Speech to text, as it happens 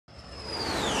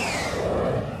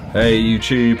Hey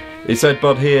YouTube, it's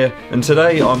Eddbud here, and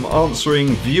today I'm answering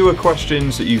viewer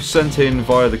questions that you've sent in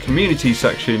via the community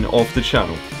section of the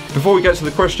channel. Before we get to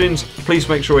the questions, please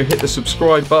make sure you hit the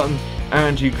subscribe button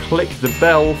and you click the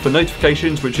bell for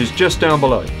notifications, which is just down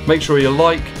below. Make sure you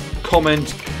like,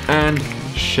 comment and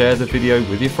share the video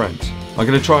with your friends. I'm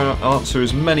going to try and answer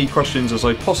as many questions as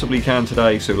I possibly can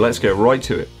today, so let's get right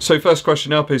to it. So first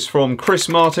question up is from Chris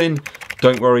Martin.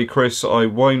 Don't worry Chris, I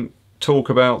won't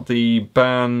talk about the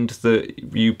band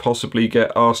that you possibly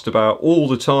get asked about all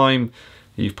the time.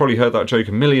 You've probably heard that joke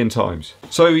a million times.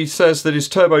 So he says that his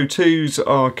Turbo 2s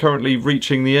are currently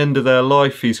reaching the end of their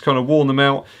life. He's kind of worn them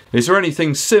out. Is there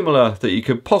anything similar that you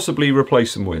could possibly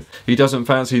replace them with? He doesn't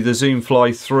fancy the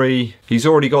Zoomfly 3. He's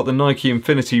already got the Nike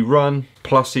Infinity Run.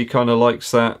 Plus he kind of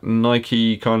likes that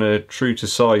Nike kind of true to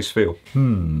size feel. I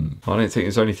don't think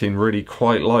there's anything really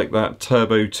quite like that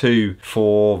Turbo 2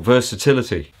 for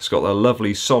versatility. It's got that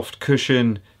lovely soft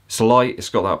cushion. It's light, it's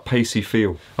got that pacey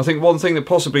feel. I think one thing that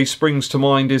possibly springs to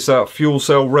mind is that Fuel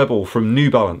Cell Rebel from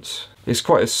New Balance. It's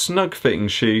quite a snug fitting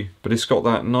shoe, but it's got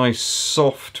that nice,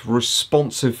 soft,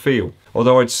 responsive feel.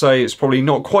 Although I'd say it's probably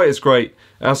not quite as great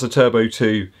as the Turbo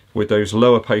 2 with those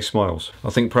lower pace miles. I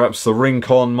think perhaps the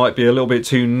Rincon might be a little bit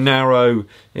too narrow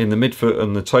in the midfoot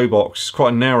and the toe box. It's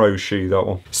quite a narrow shoe, that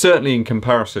one. Certainly in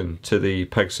comparison to the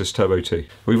Pegasus Turbo 2.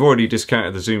 We've already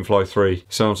discounted the Zoomfly 3.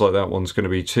 Sounds like that one's going to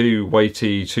be too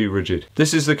weighty, too rigid.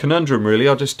 This is the conundrum really.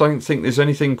 I just don't think there's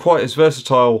anything quite as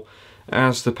versatile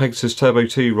as the Pegasus Turbo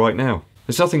 2 right now.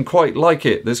 There's nothing quite like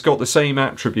it that's got the same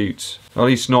attributes. At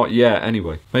least not yet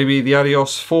anyway. Maybe the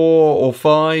Adios 4 or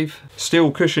 5,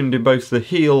 still cushioned in both the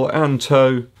heel and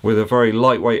toe with a very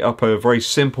lightweight upper, very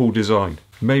simple design.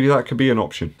 Maybe that could be an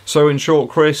option. So in short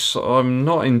Chris, I'm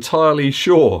not entirely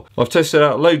sure. I've tested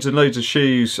out loads and loads of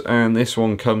shoes and this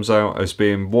one comes out as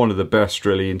being one of the best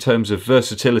really in terms of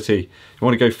versatility. You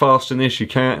want to go fast in this, you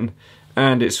can.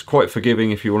 And it's quite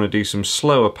forgiving if you want to do some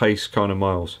slower pace kind of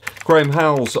miles. Graham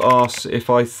Howells asks if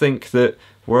I think that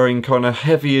wearing kind of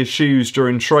heavier shoes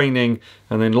during training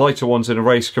and then lighter ones in a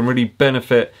race can really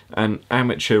benefit an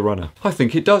amateur runner. I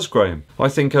think it does, Graham. I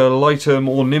think a lighter,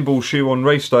 more nimble shoe on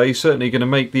race day is certainly going to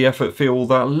make the effort feel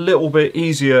that little bit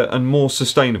easier and more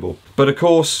sustainable. But of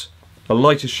course, a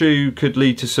lighter shoe could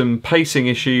lead to some pacing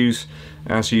issues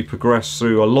as you progress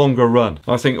through a longer run.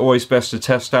 I think always best to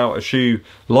test out a shoe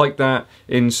like that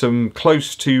in some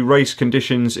close to race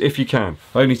conditions if you can.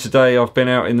 Only today I've been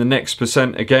out in the next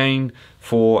percent again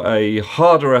for a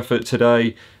harder effort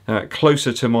today,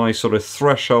 closer to my sort of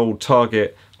threshold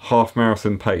target half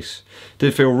marathon pace.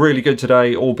 Did feel really good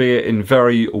today, albeit in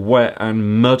very wet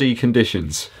and muddy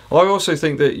conditions. I also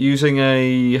think that using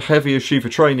a heavier shoe for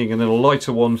training and then a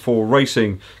lighter one for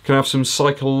racing can have some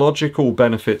psychological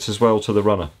benefits as well to the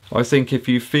runner. I think if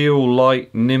you feel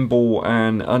light, nimble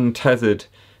and untethered,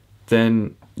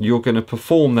 then you're going to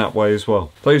perform that way as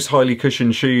well. Those highly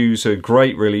cushioned shoes are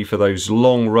great really for those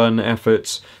long run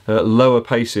efforts at lower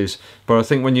paces, but I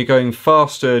think when you're going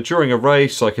faster during a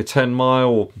race like a 10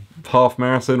 mile, half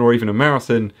marathon or even a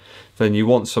marathon, then you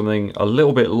want something a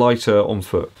little bit lighter on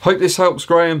foot. Hope this helps,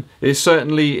 Graham. It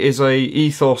certainly is a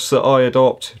ethos that I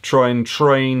adopt. Try and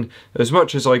train as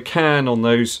much as I can on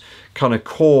those kind of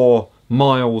core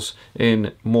miles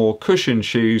in more cushioned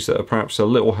shoes that are perhaps a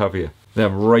little heavier.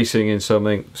 Then racing in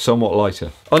something somewhat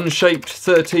lighter. Unshaped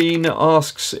 13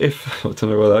 asks if, I don't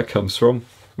know where that comes from.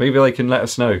 Maybe they can let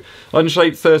us know.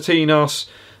 Unshaped 13 asks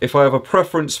if I have a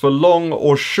preference for long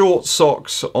or short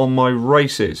socks on my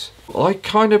races. I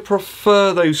kind of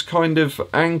prefer those kind of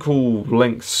ankle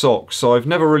length socks. So I've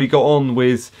never really got on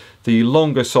with the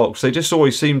longer socks. They just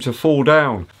always seem to fall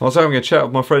down. I was having a chat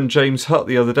with my friend James Hutt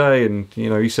the other day and you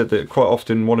know he said that quite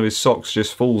often one of his socks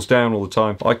just falls down all the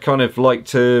time. I kind of like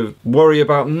to worry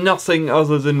about nothing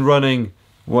other than running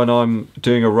when I'm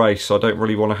doing a race. I don't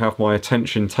really want to have my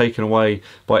attention taken away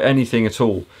by anything at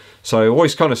all. So I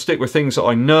always kind of stick with things that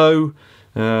I know.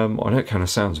 I know it kind of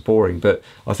sounds boring, but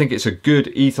I think it's a good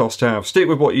ethos to have. Stick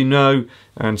with what you know,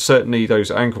 and certainly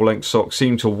those ankle length socks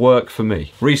seem to work for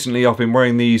me. Recently I've been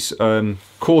wearing these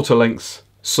quarter length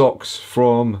socks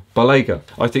from Balega.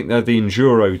 I think they're the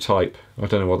Enduro type. I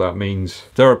don't know what that means.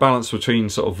 They're a balance between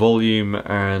sort of volume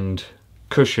and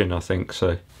cushion, I think,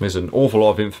 so there's an awful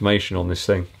lot of information on this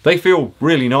thing. They feel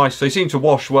really nice, they seem to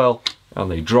wash well and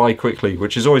they dry quickly,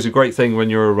 which is always a great thing when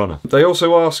you're a runner. They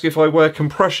also ask if I wear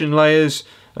compression layers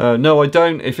No, I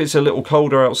don't. If it's a little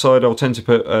colder outside, I'll tend to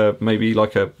put maybe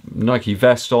like a Nike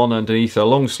vest on underneath a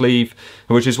long sleeve,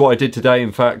 which is what I did today,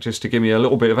 in fact, just to give me a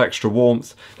little bit of extra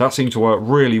warmth. That seemed to work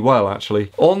really well,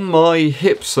 actually. On my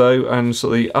hips, though, and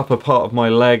sort of the upper part of my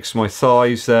legs, my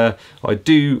thighs there, I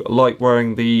do like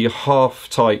wearing the half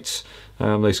tights,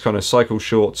 those kind of cycle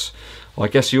shorts. I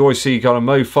guess you always see kind of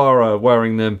Mo Farah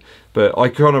wearing them, but I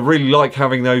kind of really like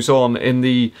having those on in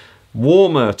the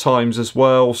warmer times as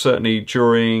well. Certainly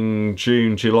during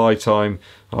June, July time,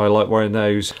 I like wearing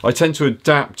those. I tend to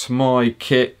adapt my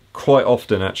kit quite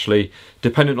often, actually,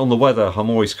 dependent on the weather. I'm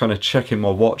always kind of checking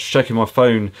my watch, checking my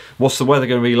phone. What's the weather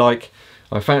going to be like?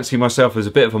 I fancy myself as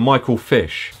a bit of a Michael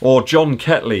Fish, or John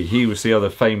Ketley. He was the other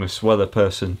famous weather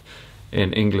person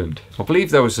in England. I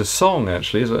believe there was a song,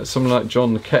 actually, is it something like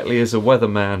John Ketley is a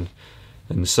weatherman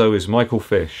and so is Michael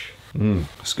Fish.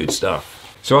 That's good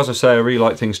stuff. So as I say, I really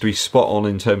like things to be spot on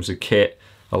in terms of kit.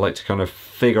 I like to kind of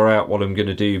figure out what I'm going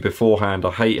to do beforehand.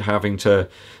 I hate having to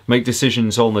make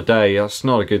decisions on the day. That's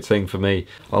not a good thing for me.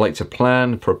 I like to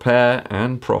plan, prepare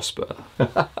and prosper.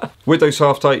 With those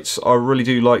half tights, I really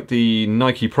do like the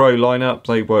Nike Pro lineup.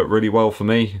 They work really well for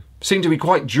me. Seem to be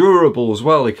quite durable as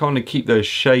well. They kind of keep their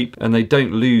shape and they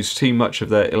don't lose too much of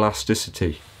their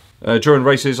elasticity. During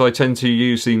races, I tend to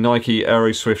use the Nike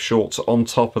Aero Swift shorts on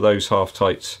top of those half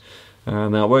tights,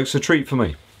 and that works a treat for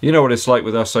me. You know what it's like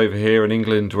with us over here in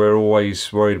England. We're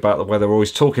always worried about the weather, we're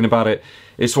always talking about it.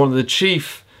 It's one of the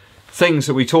chief things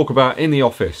that we talk about in the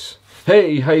office.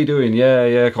 Hey, how you doing?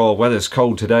 Yeah, oh, weather's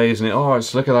cold today, isn't it? Oh,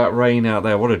 look at that rain out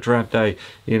there, what a drab day.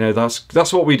 You know,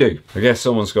 that's what we do. I guess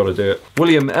someone's got to do it.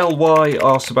 William LY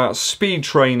asked about speed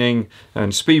training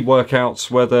and speed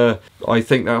workouts, whether I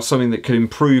think that's something that could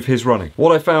improve his running.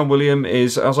 What I found, William,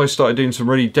 is as I started doing some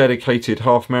really dedicated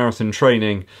half marathon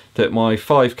training, that my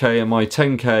 5k and my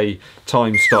 10k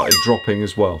times started dropping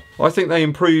as well. I think they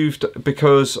improved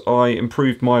because I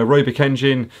improved my aerobic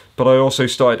engine, but I also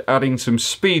started adding some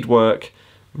speed work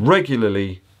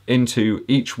regularly into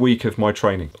each week of my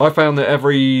training. I found that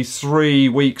every 3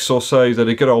 weeks or so that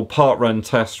a good old park run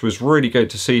test was really good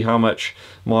to see how much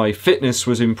my fitness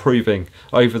was improving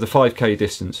over the 5k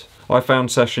distance. I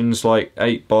found sessions like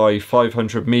 8 by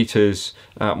 500 meters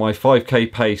at my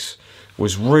 5k pace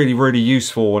was really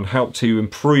useful and helped to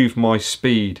improve my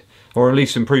speed, or at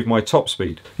least improve my top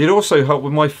speed. It also helped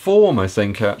with my form, I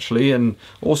think, actually, and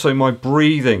also my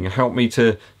breathing helped me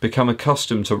to become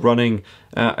accustomed to running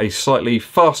at a slightly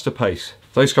faster pace.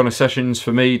 Those kind of sessions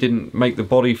for me didn't make the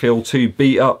body feel too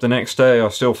beat up the next day. I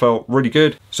still felt really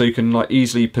good, so you can like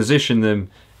easily position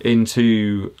them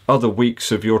into other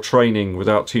weeks of your training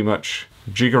without too much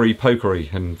jiggery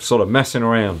pokery and sort of messing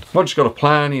around. Once you've got a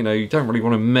plan, you know, you don't really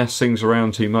want to mess things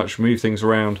around too much, move things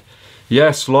around.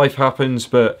 Yes, life happens,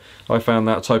 but I found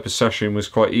that type of session was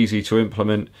quite easy to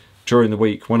implement during the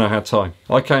week when I had time.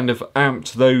 I kind of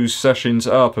amped those sessions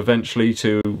up eventually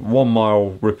to 1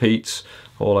 mile repeats,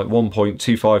 or like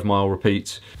 1.25 mile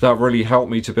repeats. That really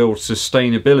helped me to build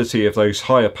sustainability of those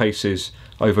higher paces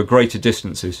over greater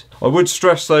distances. I would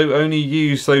stress though, only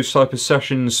use those type of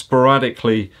sessions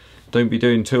sporadically. Don't be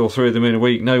doing 2 or 3 of them in a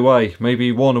week, no way.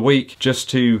 Maybe 1 a week, just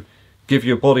to give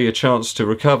your body a chance to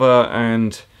recover.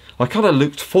 And I kind of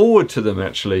looked forward to them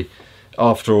actually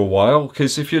after a while,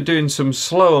 because if you're doing some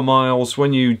slower miles,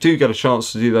 when you do get a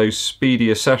chance to do those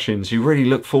speedier sessions, you really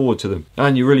look forward to them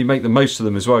and you really make the most of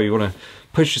them as well. You want to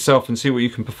push yourself and see what you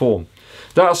can perform.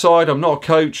 That aside, I'm not a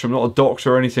coach, I'm not a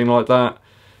doctor or anything like that,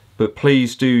 but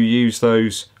please do use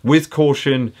those with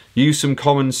caution. Use some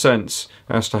common sense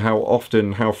as to how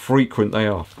often, how frequent they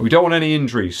are. We don't want any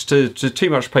injuries to too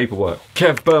much paperwork.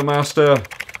 Kev Burmaster,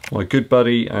 my good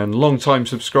buddy and long-time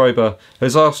subscriber,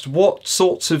 has asked what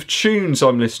sorts of tunes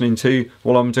I'm listening to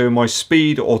while I'm doing my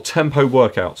speed or tempo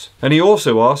workouts. And he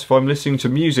also asked if I'm listening to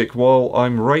music while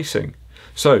I'm racing.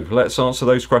 So let's answer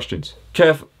those questions.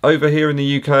 Kev, over here in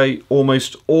the UK,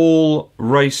 almost all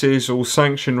races, all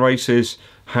sanctioned races,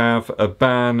 have a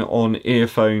ban on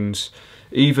earphones.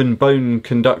 Even bone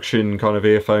conduction kind of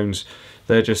earphones,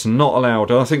 they're just not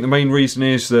allowed. And I think the main reason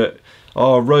is that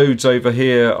our roads over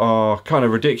here are kind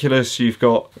of ridiculous. You've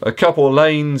got a couple of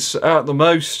lanes at the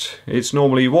most. It's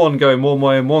normally one going one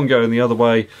way and one going the other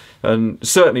way. And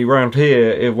certainly around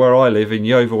here where I live in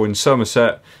Yeovil in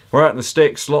Somerset, we're out in the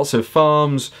sticks, lots of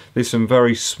farms. There's some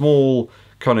very small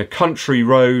kind of country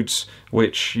roads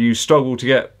which you struggle to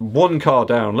get 1 car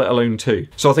down, let alone 2.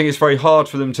 So I think it's very hard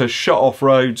for them to shut off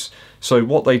roads. So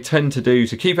what they tend to do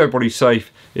to keep everybody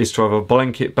safe is to have a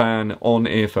blanket ban on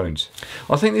earphones.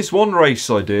 I think this one race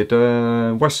I did,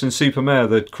 Western Supermare,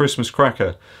 the Christmas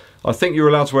Cracker, I think you were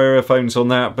allowed to wear earphones on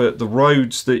that, but the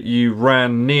roads that you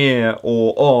ran near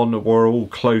or on were all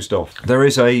closed off. There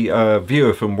is a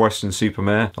viewer from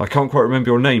Weston-super-Mare. I can't quite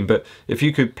remember your name, but if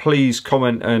you could please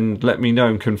comment and let me know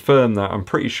and confirm that. I'm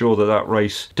pretty sure that that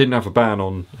race didn't have a ban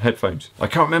on headphones. I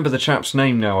can't remember the chap's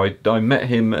name now. I met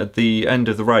him at the end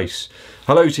of the race.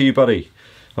 Hello to you, buddy.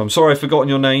 I'm sorry I've forgotten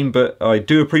your name, but I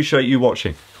do appreciate you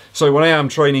watching. So when I am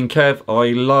training Kev,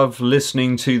 I love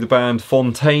listening to the band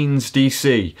Fontaines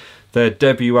DC. Their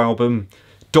debut album,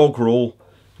 Doggerel,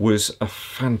 was a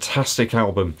fantastic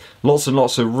album. Lots and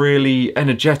lots of really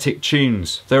energetic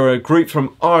tunes. They're a group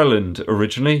from Ireland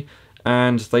originally,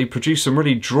 and they produce some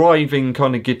really driving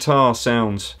kind of guitar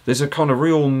sounds. There's a kind of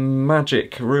real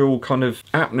magic, real kind of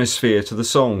atmosphere to the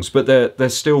songs, but they're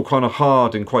still kind of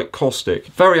hard and quite caustic.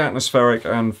 Very atmospheric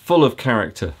and full of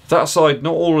character. That aside,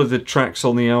 not all of the tracks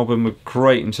on the album are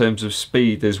great in terms of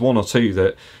speed. There's one or two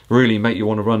that really make you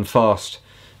want to run fast.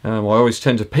 I always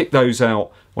tend to pick those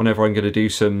out whenever I'm going to do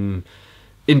some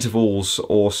intervals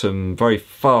or some very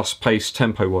fast-paced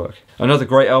tempo work. Another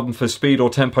great album for speed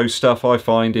or tempo stuff I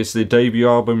find is the debut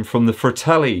album from the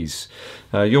Fratellis.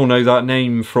 You'll know that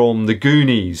name from the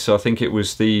Goonies. I think it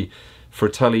was the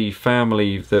Fratelli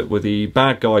family that were the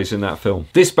bad guys in that film.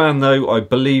 This band though, I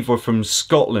believe, were from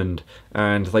Scotland,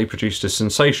 and they produced a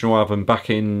sensational album back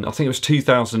in, I think it was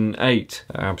 2008.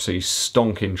 Absolutely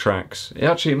stonking tracks.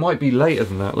 It might be later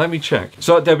than that, let me check.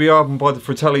 So that debut album by the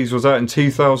Fratellis was out in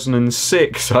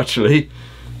 2006 actually.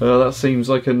 That seems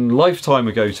like a lifetime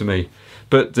ago to me.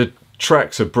 But the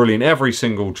tracks are brilliant. Every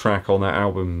single track on that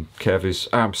album, Kev, is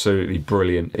absolutely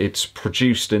brilliant. It's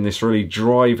produced in this really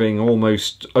driving,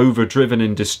 almost overdriven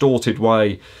and distorted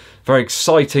way. Very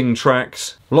exciting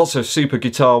tracks, lots of super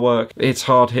guitar work. It's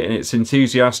hard hitting, it's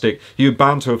enthusiastic. You're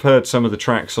bound to have heard some of the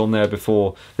tracks on there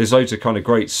before. There's loads of kind of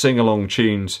great sing-along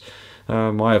tunes.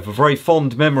 I have a very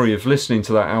fond memory of listening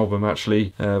to that album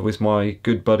actually, with my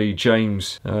good buddy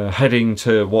James, heading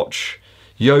to watch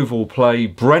Yeovil play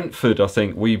Brentford. I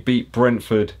think we beat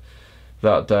Brentford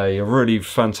that day. A really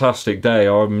fantastic day.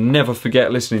 I'll never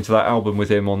forget listening to that album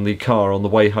with him on the car on the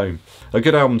way home. A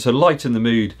good album to lighten the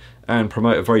mood and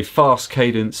promote a very fast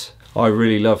cadence. I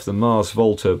really love the Mars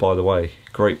Volta, by the way.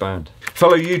 Great band.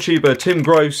 Fellow YouTuber Tim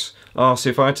Gross asked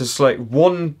if I had to select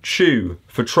one shoe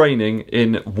for training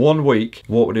in 1 week,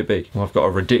 what would it be? Well, I've got a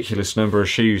ridiculous number of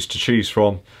shoes to choose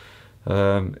from.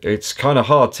 It's kind of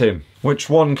hard, Tim. Which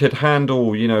one could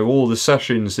handle, you know, all the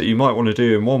sessions that you might want to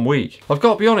do in 1 week? I've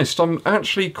got to be honest, I'm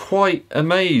actually quite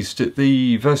amazed at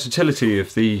the versatility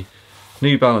of the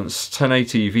New Balance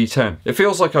 1080 V10. It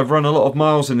feels like I've run a lot of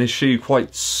miles in this shoe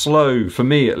quite slow, for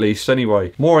me at least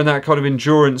anyway. More in that kind of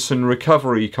endurance and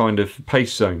recovery kind of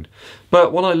pace zone.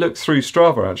 But when I look through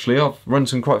Strava actually, I've run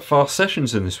some quite fast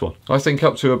sessions in this one. I think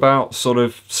up to about sort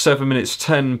of 7 minutes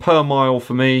 10 per mile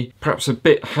for me. Perhaps a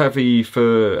bit heavy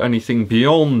for anything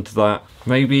beyond that.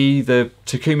 Maybe the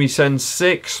Takumi Sen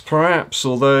 6 perhaps,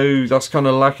 although that's kind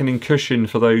of lacking in cushion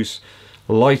for those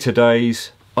lighter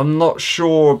days. I'm not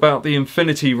sure about the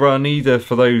Infinity Run either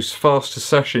for those faster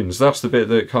sessions. That's the bit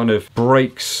that kind of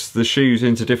breaks the shoes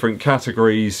into different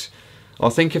categories. I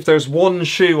think if there's one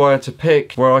shoe I had to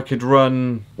pick where I could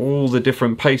run all the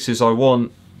different paces I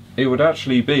want, it would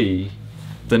actually be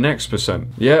the Next Percent.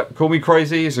 Yeah, call me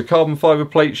crazy, it's a carbon fibre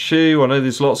plate shoe. I know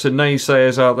there's lots of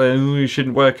naysayers out there, ooh, you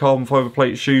shouldn't wear carbon fibre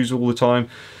plate shoes all the time.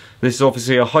 This is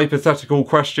obviously a hypothetical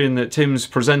question that Tim's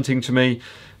presenting to me,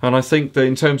 and I think that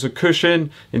in terms of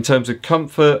cushion, in terms of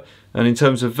comfort, and in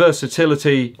terms of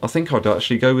versatility, I think I'd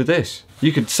actually go with this.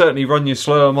 You could certainly run your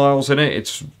slower miles in it.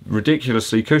 It's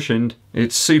ridiculously cushioned.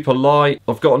 It's super light.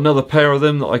 I've got another pair of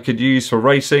them that I could use for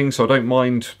racing, so I don't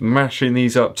mind mashing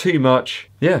these up too much.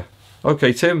 Yeah.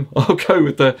 Okay, Tim, I'll go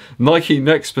with the Nike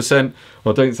Next Percent.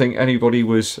 I don't think anybody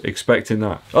was expecting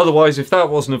that. Otherwise, if that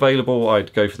wasn't available,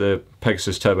 I'd go for the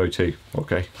Pegasus Turbo 2.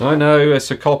 Okay. I know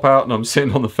it's a cop-out and I'm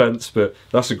sitting on the fence, but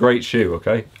that's a great shoe,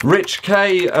 okay? Rich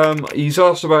K, he's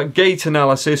asked about gait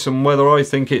analysis and whether I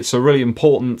think it's a really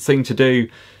important thing to do.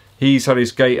 He's had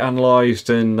his gait analysed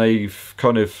and they've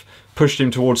kind of pushed him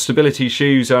towards stability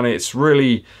shoes, and it's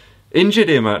really injured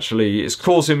him actually. It's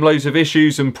caused him loads of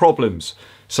issues and problems.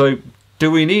 So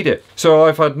do we need it? So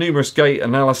I've had numerous gait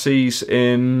analyses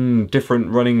in different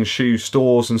running shoe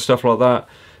stores and stuff like that,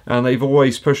 and they've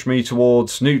always pushed me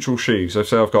towards neutral shoes. I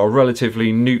say I've got a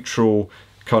relatively neutral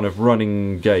kind of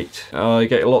running gait. I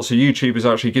get lots of YouTubers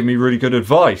actually give me really good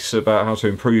advice about how to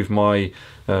improve my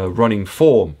running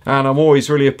form, and I'm always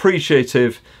really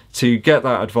appreciative to get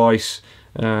that advice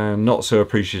Not so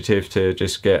appreciative to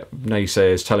just get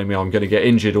naysayers telling me I'm going to get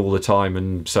injured all the time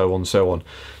and so on, so on.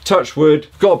 Touch wood,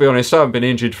 gotta be honest, I haven't been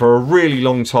injured for a really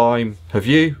long time. Have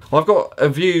you? I've got a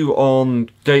view on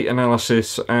gait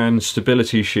analysis and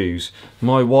stability shoes.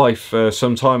 My wife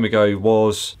some time ago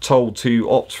was told to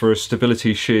opt for a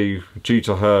stability shoe due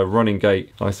to her running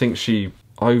gait. I think she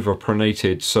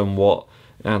overpronated somewhat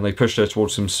and they pushed her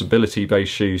towards some stability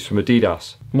based shoes from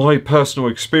Adidas. My personal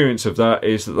experience of that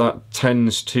is that that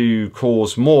tends to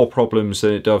cause more problems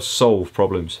than it does solve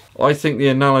problems. I think the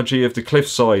analogy of the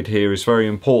cliffside here is very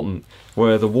important,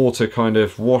 where the water kind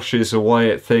of washes away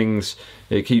at things,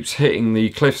 it keeps hitting the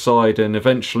cliffside and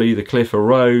eventually the cliff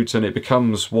erodes and it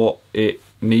becomes what it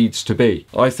needs to be.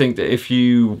 I think that if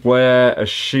you wear a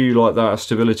shoe like that, a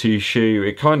stability shoe,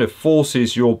 it kind of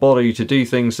forces your body to do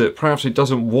things that perhaps it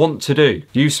doesn't want to do.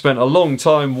 You've spent a long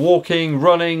time walking,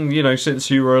 running, you know,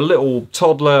 since you were a little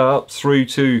toddler up through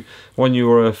to when you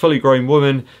were a fully grown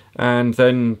woman, and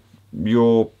then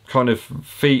your kind of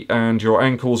feet and your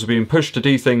ankles are being pushed to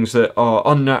do things that are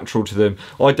unnatural to them.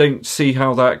 I don't see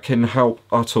how that can help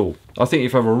at all. I think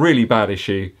if you have a really bad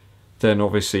issue, then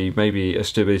obviously maybe a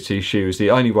stability shoe is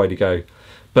the only way to go.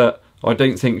 But I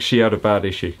don't think she had a bad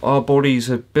issue. Our bodies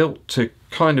are built to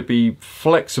kind of be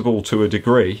flexible to a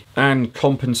degree and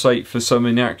compensate for some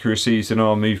inaccuracies in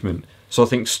our movement. So I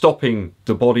think stopping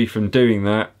the body from doing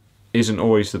that isn't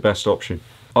always the best option.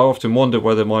 I often wonder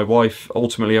whether my wife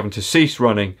ultimately having to cease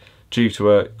running due to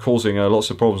her causing her lots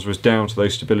of problems was down to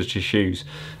those stability shoes,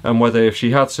 and whether if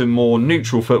she had some more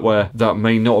neutral footwear that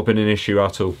may not have been an issue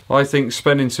at all. I think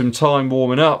spending some time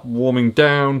warming up, warming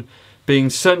down, being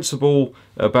sensible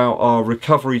about our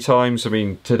recovery times. I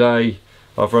mean, today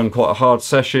I've run quite a hard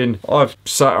session. I've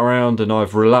sat around and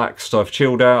I've relaxed, I've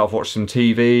chilled out, I've watched some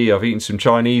TV, I've eaten some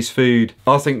Chinese food.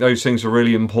 I think those things are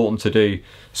really important to do.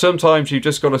 Sometimes you've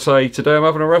just got to say, today I'm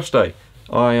having a rest day.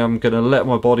 I am going to let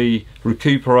my body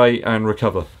recuperate and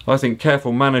recover. I think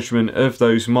careful management of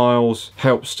those miles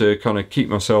helps to kind of keep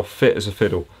myself fit as a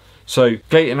fiddle. So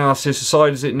gait analysis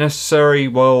aside, is it necessary?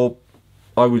 Well,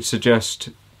 I would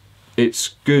suggest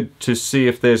it's good to see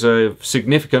if there's a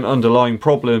significant underlying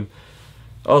problem.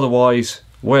 Otherwise,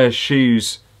 wear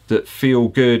shoes that feel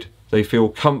good, they feel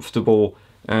comfortable,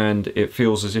 and it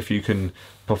feels as if you can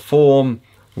perform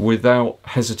without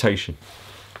hesitation.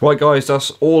 Right guys,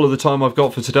 that's all of the time I've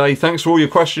got for today. Thanks for all your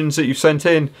questions that you've sent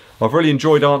in. I've really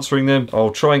enjoyed answering them. I'll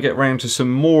try and get round to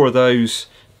some more of those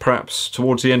perhaps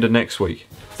towards the end of next week.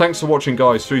 Thanks for watching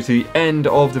guys through to the end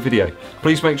of the video.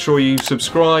 Please make sure you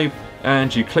subscribe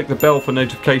and you click the bell for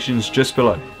notifications just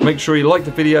below. Make sure you like the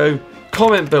video,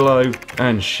 comment below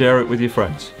and share it with your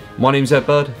friends. My name's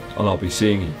Eddbud and I'll be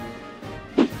seeing you